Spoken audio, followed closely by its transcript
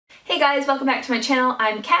Hey guys, welcome back to my channel.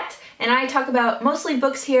 I'm Kat, and I talk about mostly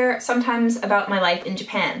books here, sometimes about my life in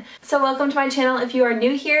Japan. So welcome to my channel if you are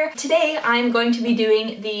new here. Today I'm going to be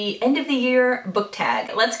doing the end of the year book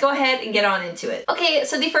tag. Let's go ahead and get on into it. Okay,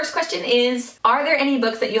 so the first question is, are there any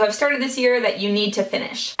books that you have started this year that you need to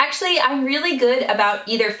finish? Actually, I'm really good about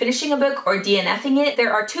either finishing a book or DNFing it.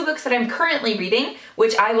 There are two books that I'm currently reading,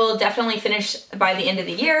 which I will definitely finish by the end of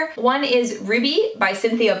the year. One is Ruby by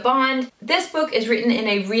Cynthia Bond. This book is written in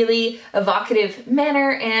a really evocative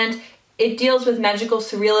manner, and it deals with magical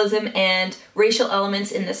surrealism and racial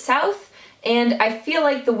elements in the South. And I feel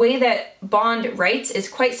like the way that Bond writes is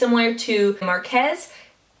quite similar to Marquez,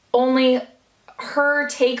 only her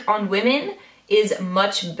take on women is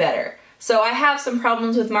much better. So I have some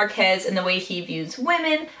problems with Marquez and the way he views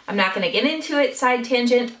women. I'm not going to get into it, side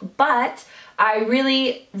tangent, but I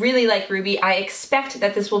really like Ruby. I expect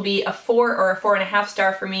that this will be a 4 or a 4.5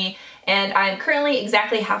 star for me, and I'm currently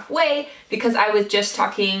exactly halfway because I was just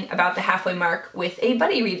talking about the halfway mark with a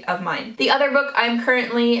buddy read of mine. The other book I'm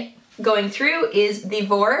currently going through is The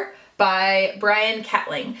Vorrh by Brian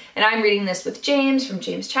Catling, and I'm reading this with James from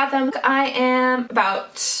James Chatham. I am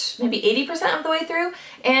about maybe 80% of the way through,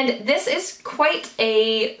 and this is quite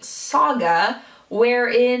a saga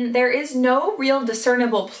wherein there is no real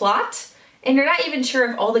discernible plot, and you're not even sure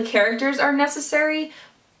if all the characters are necessary,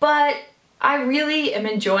 but I really am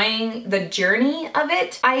enjoying the journey of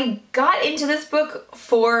it. I got into this book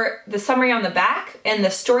for the summary on the back and the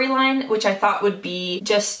storyline, which I thought would be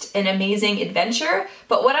just an amazing adventure,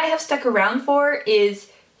 but what I have stuck around for is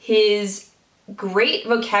his great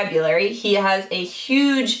vocabulary. He has a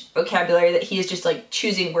huge vocabulary that he is just like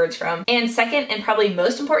choosing words from. And second, and probably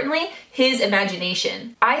most importantly, his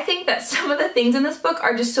imagination. I think that some of the things in this book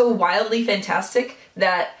are just so wildly fantastic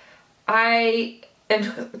that I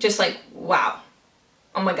am just like, wow.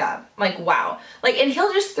 Oh my god. Like, wow. Like, and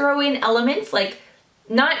he'll just throw in elements like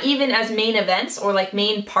not even as main events or like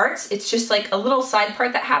main parts. It's just like a little side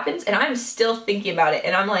part that happens and I'm still thinking about it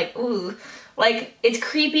and I'm like, ooh. Like, it's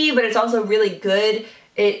creepy, but it's also really good.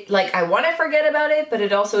 Like, I want to forget about it, but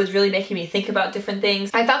it also is really making me think about different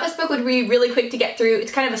things. I thought this book would be really quick to get through.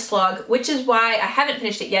 It's kind of a slog, which is why I haven't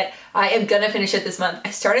finished it yet. I am gonna finish it this month.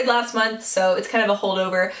 I started last month, so it's kind of a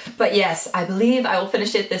holdover. But yes, I believe I will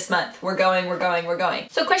finish it this month. We're going.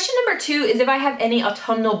 So question number 2 is if I have any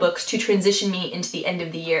autumnal books to transition me into the end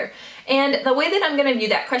of the year. And the way that I'm gonna view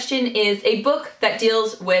that question is a book that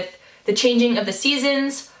deals with the changing of the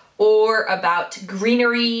seasons, or about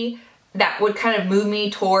greenery that would kind of move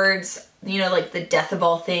me towards, you know, like the death of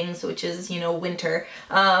all things, which is, you know, winter.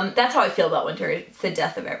 That's how I feel about winter. It's the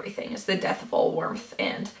death of everything. It's the death of all warmth.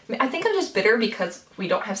 And I think I'm just bitter because we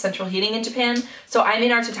don't have central heating in Japan. So I'm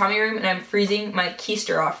in our tatami room and I'm freezing my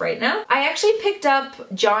keister off right now. I actually picked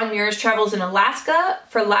up John Muir's Travels in Alaska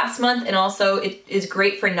for last month, and also it is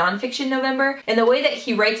great for nonfiction November. And the way that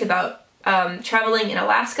he writes about traveling in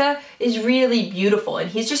Alaska is really beautiful,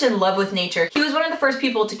 and he's just in love with nature. He was one of the first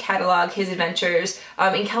people to catalog his adventures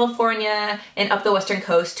in California and up the western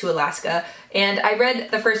coast to Alaska, and I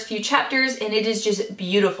read the first few chapters and it is just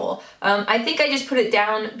beautiful. I think I just put it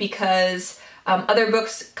down because other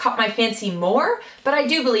books caught my fancy more, but I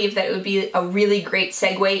do believe that it would be a really great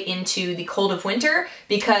segue into the cold of winter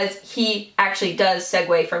because he actually does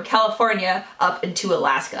segue from California up into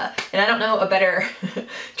Alaska. And I don't know a better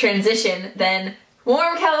transition than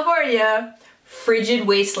warm California, frigid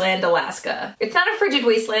wasteland Alaska. It's not a frigid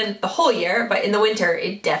wasteland the whole year, but in the winter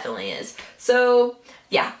it definitely is. So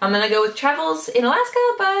yeah, I'm gonna go with Travels in Alaska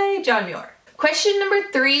by John Muir. Question number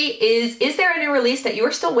 3 is there a new release that you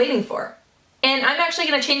are still waiting for? And I'm actually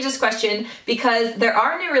going to change this question because there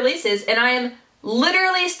are new releases and I am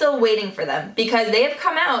literally still waiting for them because they have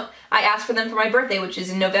come out. I asked for them for my birthday, which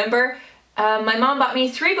is in November. My mom bought me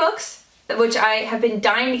 3 books, which I have been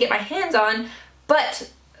dying to get my hands on,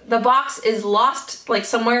 but the box is lost like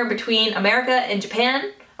somewhere between America and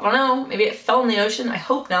Japan. I don't know, maybe it fell in the ocean, I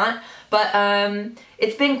hope not. But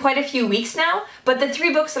it's been quite a few weeks now, but the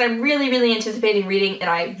 3 books that I'm really anticipating reading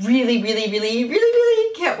and I really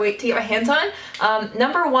can't wait to get my hands on.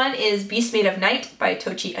 Number 1 is Beast Made of Night by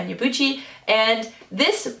Tochi Onyebuchi, and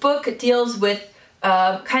this book deals with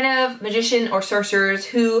kind of magician or sorcerers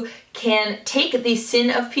who can take the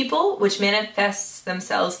sin of people, which manifests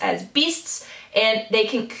themselves as beasts, and they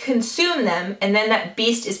can consume them, and then that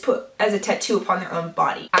beast is put as a tattoo upon their own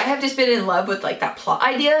body. I have just been in love with like that plot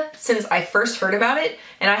idea since I first heard about it,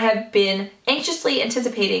 and I have been anxiously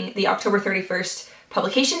anticipating the October 31st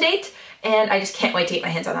publication date, and I just can't wait to get my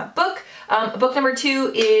hands on that book. Book number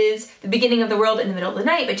 2 is The Beginning of the World in the Middle of the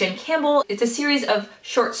Night by Jen Campbell. It's a series of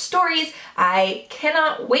short stories. I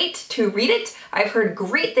cannot wait to read it. I've heard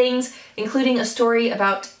great things, including a story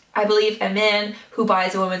about, I believe, a man who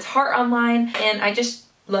buys a woman's heart online, and I just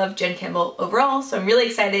love Jen Campbell overall, so I'm really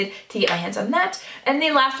excited to get my hands on that. And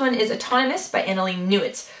the last one is Autonomous by Annalee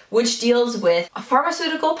Newitz, which deals with a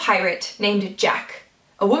pharmaceutical pirate named Jack.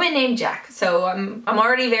 A woman named Jack, so I'm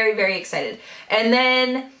already very, very excited. And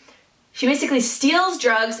then she basically steals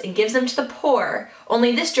drugs and gives them to the poor,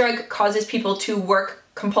 only this drug causes people to work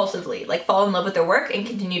compulsively, like fall in love with their work and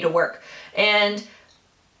continue to work. And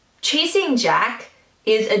chasing Jack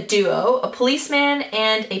is a duo, a policeman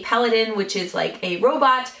and a paladin, which is like a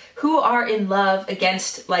robot, who are in love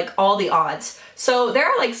against like all the odds. So there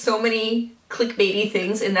are like so many clickbaity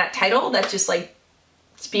things in that title that just like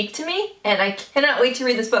speak to me, and I cannot wait to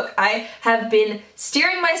read this book. I have been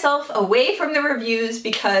steering myself away from the reviews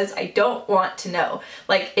because I don't want to know.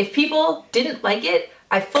 Like, if people didn't like it,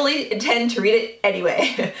 I fully intend to read it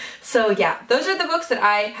anyway. So yeah, those are the books that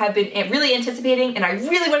I have been really anticipating and I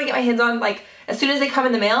really want to get my hands on, like, as soon as they come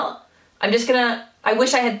in the mail. I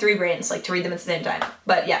wish I had 3 brains, like, to read them at the same time.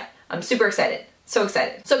 But yeah, I'm super excited. So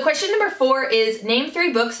excited. So question number 4 is name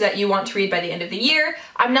 3 books that you want to read by the end of the year.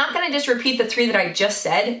 I'm not gonna just repeat the 3 that I just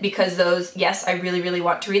said because those, yes, I really, really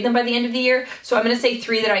want to read them by the end of the year. So I'm gonna say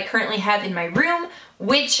 3 that I currently have in my room,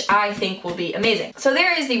 which I think will be amazing. So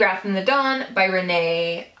there is The Wrath from the Dawn by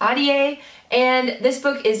Renee, Ahdieh, and this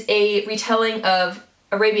book is a retelling of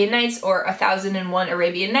Arabian Nights, or 1001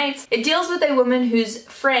 Arabian Nights. It deals with a woman whose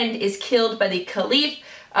friend is killed by the Caliph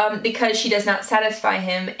because she does not satisfy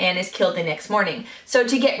him and is killed the next morning. So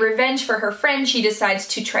to get revenge for her friend, she decides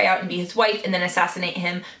to try out and be his wife and then assassinate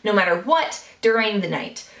him no matter what during the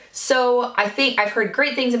night. So I think I've heard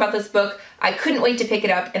great things about this book. I couldn't wait to pick it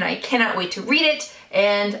up and I cannot wait to read it.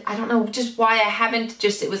 And I don't know just why I haven't,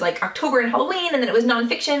 it was like October and Halloween and then it was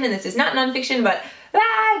nonfiction and this is not nonfiction, but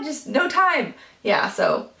just no time. Yeah,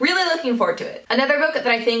 so really looking forward to it. Another book that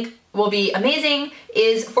I think will be amazing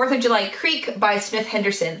is 4th of July Creek by Smith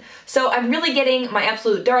Henderson. So I'm really getting my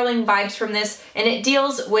absolute darling vibes from this, and it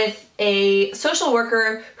deals with a social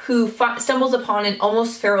worker who stumbles upon an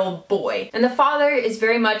almost feral boy. And the father is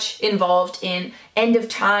very much involved in end of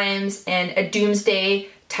times and a doomsday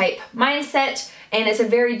type mindset, and it's a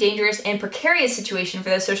very dangerous and precarious situation for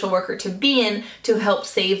the social worker to be in to help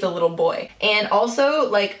save the little boy. And also,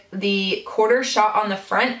 like, the quarter shot on the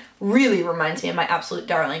front really reminds me of My Absolute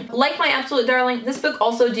Darling. Like My Absolute Darling, this book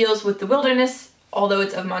also deals with the wilderness, although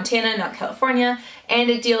it's of Montana, not California, and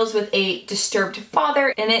it deals with a disturbed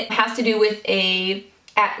father, and it has to do with a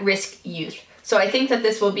at-risk youth. So I think that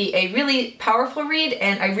this will be a really powerful read,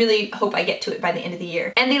 and I really hope I get to it by the end of the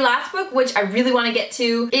year. And the last book, which I really want to get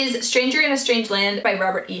to, is Stranger in a Strange Land by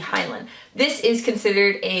Robert E. Heinlein. This is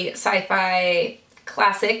considered a sci-fi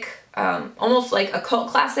classic, almost like a cult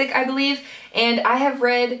classic, I believe. And I have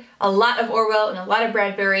read a lot of Orwell and a lot of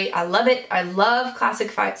Bradbury. I love it. I love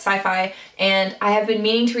classic sci-fi, and I have been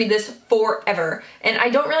meaning to read this forever. And I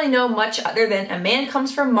don't really know much other than a man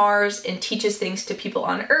comes from Mars and teaches things to people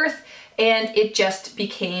on Earth, and it just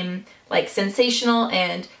became like sensational,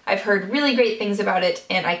 and I've heard really great things about it,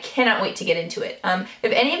 and I cannot wait to get into it.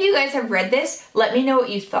 If any of you guys have read this, let me know what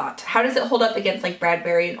you thought. How does it hold up against like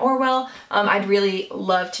Bradbury and Orwell? I'd really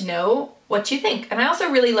love to know what you think. And I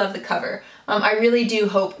also really love the cover. I really do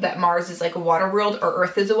hope that Mars is like a water world or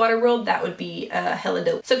Earth is a water world. That would be hella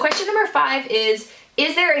dope. So question number 5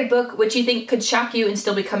 is there a book which you think could shock you and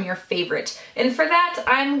still become your favorite? And for that,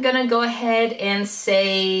 I'm gonna go ahead and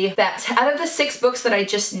say that out of the 6 books that I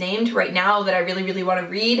just named right now that I really, really want to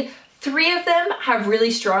read, 3 of them have really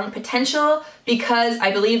strong potential because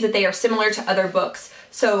I believe that they are similar to other books.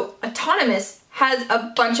 So Autonomous has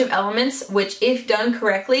a bunch of elements which, if done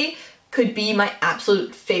correctly, could be my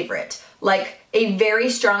absolute favorite. Like a very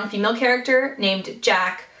strong female character named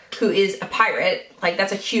Jack, who is a pirate, like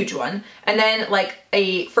that's a huge one. And then like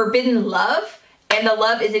a forbidden love, and the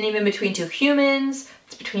love isn't even between 2 humans,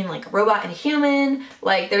 it's between like a robot and a human.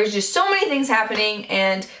 Like there's just so many things happening,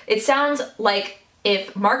 and it sounds like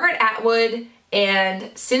if Margaret Atwood and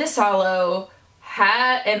Sinisalo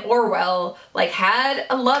and Orwell like had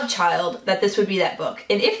a love child, that this would be that book.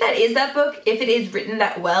 And if that is that book, if it is written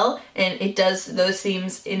that well and it does those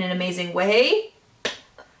themes in an amazing way,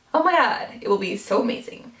 oh my god, it will be so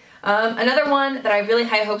amazing. Another one that I have really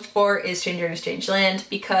high hopes for is Stranger in a Strange Land,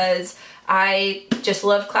 because I just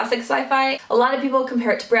love classic sci-fi. A lot of people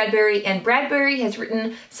compare it to Bradbury, and Bradbury has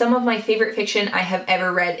written some of my favorite fiction I have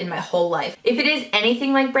ever read in my whole life. If it is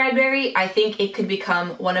anything like Bradbury, I think it could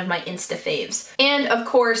become one of my insta faves. And of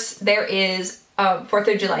course, there is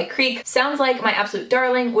 4th of July Creek sounds like my absolute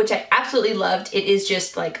darling, which I absolutely loved. It is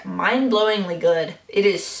just like mind-blowingly good. It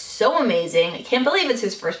is so amazing. I can't believe it's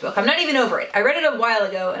his first book. I'm not even over it. I read it a while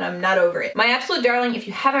ago and I'm not over it. My absolute darling, if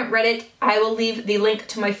you haven't read it, I will leave the link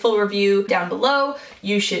to my full review down below.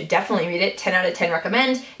 You should definitely read it. 10 out of 10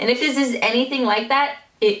 recommend. And if this is anything like that,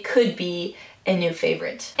 it could be a new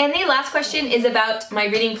favorite. And the last question is about my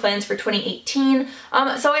reading plans for 2018.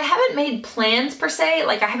 So I haven't made plans per se,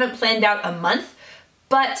 like I haven't planned out a month,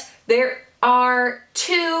 but there are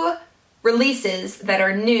 2 releases that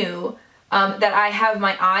are new that I have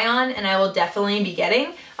my eye on and I will definitely be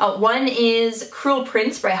getting. One is Cruel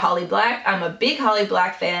Prince by Holly Black. I'm a big Holly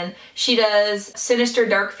Black fan. She does sinister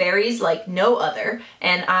dark fairies like no other,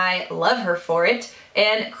 and I love her for it.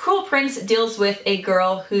 And Cruel Prince deals with a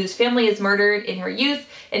girl whose family is murdered in her youth,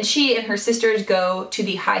 and she and her sisters go to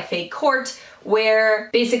the High Fae court, where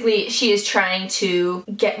basically she is trying to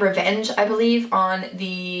get revenge, I believe, on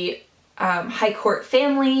the High Court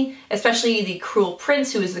family, especially the Cruel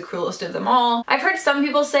Prince, who is the cruelest of them all. I've heard some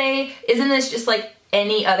people say, isn't this just like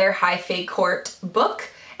any other High Fae court book?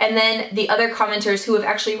 And then the other commenters who have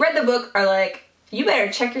actually read the book are like, you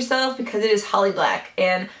better check yourself because it is Holly Black,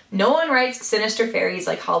 and no one writes sinister fairies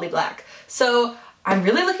like Holly Black. So I'm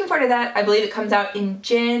really looking forward to that. I believe it comes out in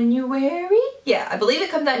January? Yeah, I believe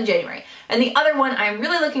it comes out in January. And the other one I'm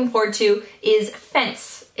really looking forward to is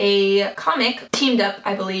Fence, a comic teamed up,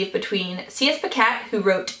 I believe, between C.S. Pacat, who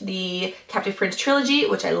wrote the Captive Prince trilogy,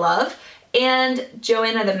 which I love, and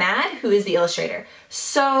Johanna the Mad, who is the illustrator.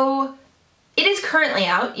 So it is currently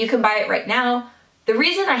out. You can buy it right now. The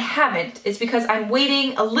reason I haven't is because I'm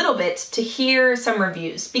waiting a little bit to hear some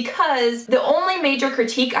reviews, because the only major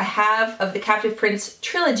critique I have of the Captive Prince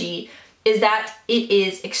trilogy is that it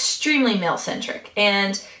is extremely male-centric,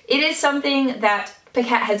 and it is something that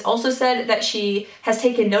Pacat has also said that she has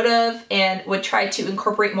taken note of and would try to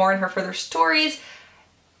incorporate more in her further stories.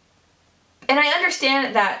 And I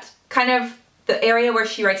understand that kind of the area where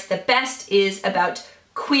she writes the best is about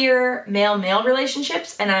queer male-male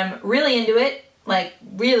relationships, and I'm really into it. Like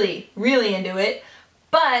really, really into it,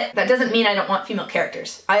 but that doesn't mean I don't want female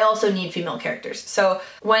characters. I also need female characters. So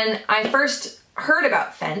when I first heard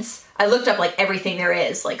about Fence, I looked up like everything there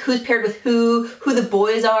is, like who's paired with who the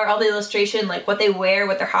boys are, all the illustration, like what they wear,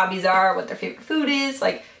 what their hobbies are, what their favorite food is,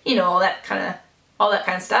 like, you know, all that kind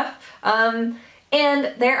of stuff.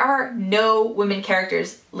 And there are no women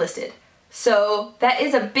characters listed. So that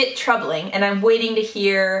is a bit troubling, and I'm waiting to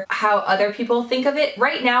hear how other people think of it.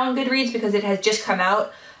 Right now on Goodreads, because it has just come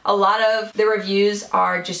out, a lot of the reviews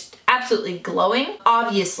are just absolutely glowing.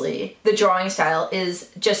 Obviously, the drawing style is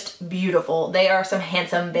just beautiful. They are some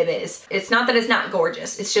handsome bebes. It's not that it's not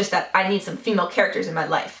gorgeous, it's just that I need some female characters in my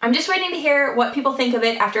life. I'm just waiting to hear what people think of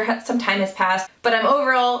it after some time has passed, but I'm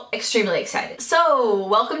overall extremely excited. So,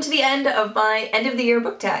 welcome to the end of my end of the year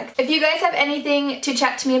book tag. If you guys have anything to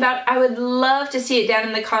chat to me about, I would love to see it down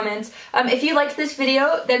in the comments. If you liked this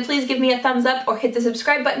video, then please give me a thumbs up or hit the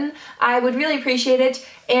subscribe button. I would really appreciate it.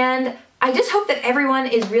 And I just hope that everyone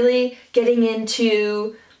is really getting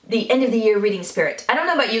into the end of the year reading spirit. I don't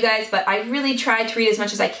know about you guys, but I really try to read as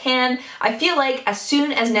much as I can. I feel like as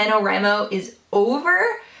soon as NaNoWriMo is over,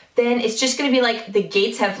 then it's just gonna be like the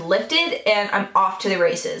gates have lifted and I'm off to the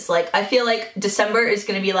races. Like, I feel like December is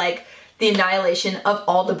gonna be like the annihilation of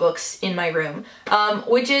all the books in my room,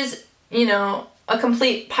 which is, you know, a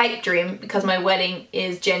complete pipe dream because my wedding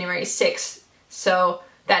is January 6th. So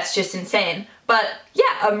that's just insane. But yeah,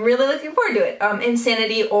 I'm really looking forward to it,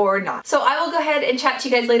 insanity or not. So I will go ahead and chat to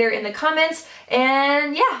you guys later in the comments,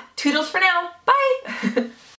 and yeah, toodles for now, bye!